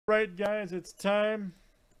right, guys, it's time.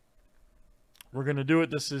 We're going to do it.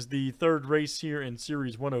 This is the third race here in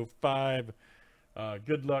Series 105.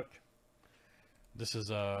 Good luck. This is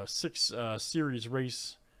a 6 series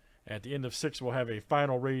race. At the end of 6, we'll have a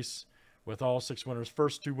final race with all 6 winners.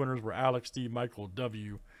 First 2 winners were Alex D, Michael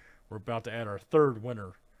W. We're about to add our 3rd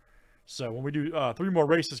winner. So when we do 3 more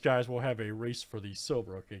races, guys, we'll have a race for the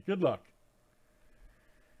silver. Okay, good luck.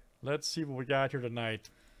 Let's see what we got here tonight.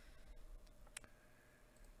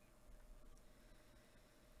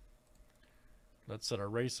 Let's set our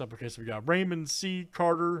race up. Okay, so we got Raymond C,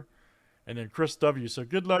 Carter, and then Chris W. So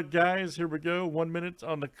good luck, guys. Here we go. 1 minute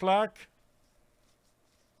on the clock.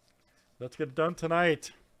 Let's get it done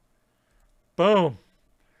tonight. Boom.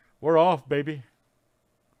 We're off, baby.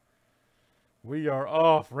 We are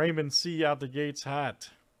off. Raymond C out the gates hot.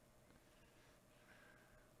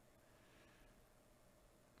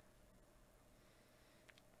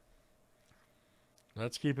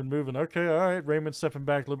 Let's keep it moving. Okay, all right. Raymond stepping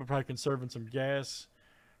back a little bit, probably conserving some gas.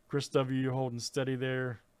 Chris W holding steady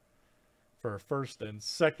there for first and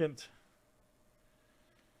second.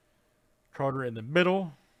 Carter in the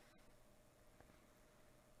middle.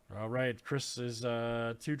 All right, Chris's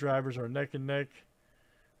 2 drivers are neck and neck.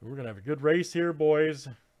 We're going to have a good race here, boys.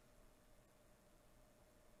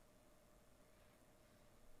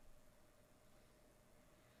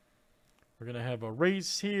 We're going to have a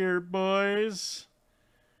race here, boys.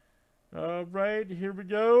 All right, here we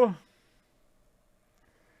go.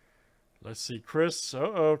 Let's see, Chris.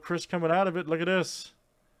 Uh-oh, Chris coming out of it. Look at this.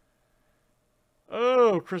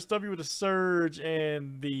 Oh, Chris W with a surge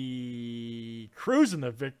and the cruising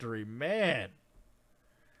the victory. Man.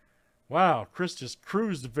 Wow, Chris just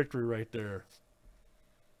cruised the victory right there.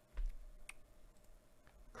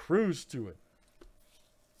 Cruise to it.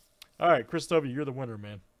 All right, Chris W, you're the winner,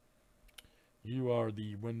 man. You are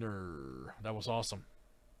the winner. That was awesome.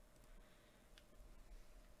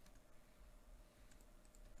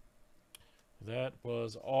 That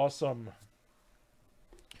was awesome.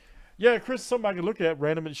 Yeah, Chris, something I can look at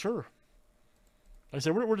randomly, sure. Like I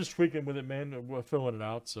said, we're just tweaking with it, man. We're filling it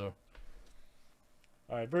out, so.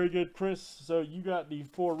 All right, very good, Chris. So you got the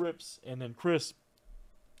 4 rips, and then Chris,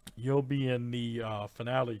 you'll be in the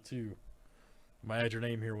finale too. I'm gonna add your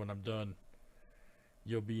name here when I'm done.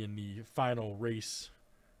 You'll be in the final race,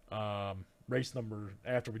 race number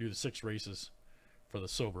after we do the 6 races for the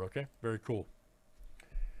silver. Okay, very cool.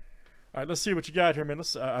 All right, let's see what you got here, man.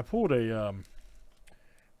 Let's. I pulled a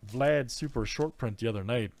Vlad super short print the other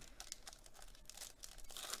night.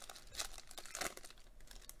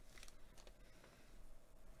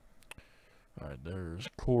 All right, there's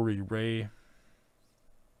Corey Ray.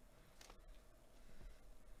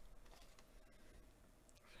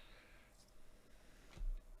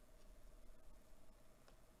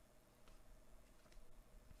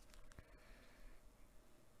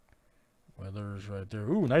 Weathers right there.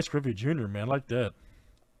 Ooh, nice Griffey Jr., man. I like that.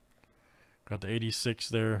 Got the 86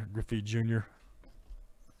 there, Griffey Jr.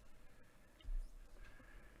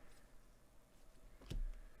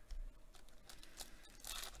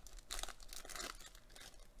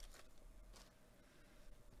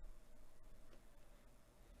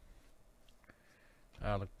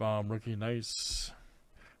 Alec Baum, rookie, nice.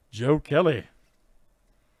 Joe Kelly.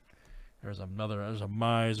 There's a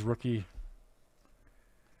Mize rookie.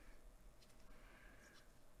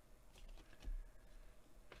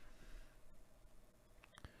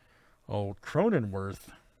 Old Cronenworth.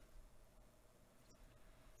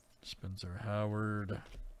 Spencer Howard.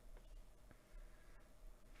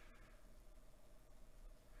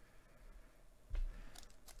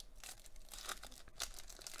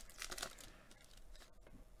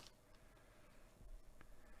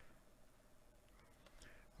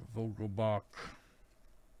 Vogelbach.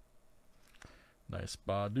 Nice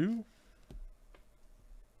Badu.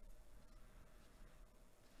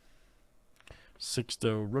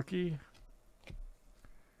 Sixto rookie.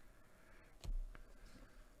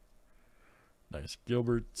 Nice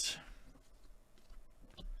Gilbert.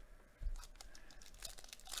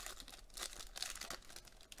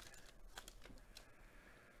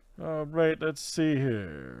 All right, let's see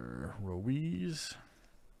here. Ruiz.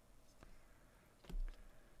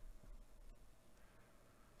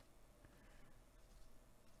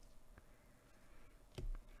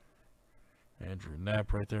 Andrew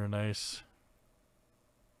Knapp right there, nice.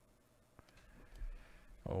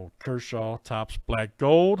 Old Kershaw, Topps black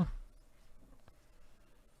gold.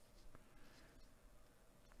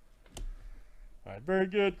 All right, very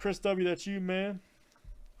good, Chris W. That's you, man.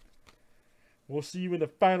 We'll see you in the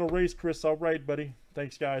final race, Chris. All right, buddy.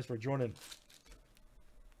 Thanks, guys, for joining.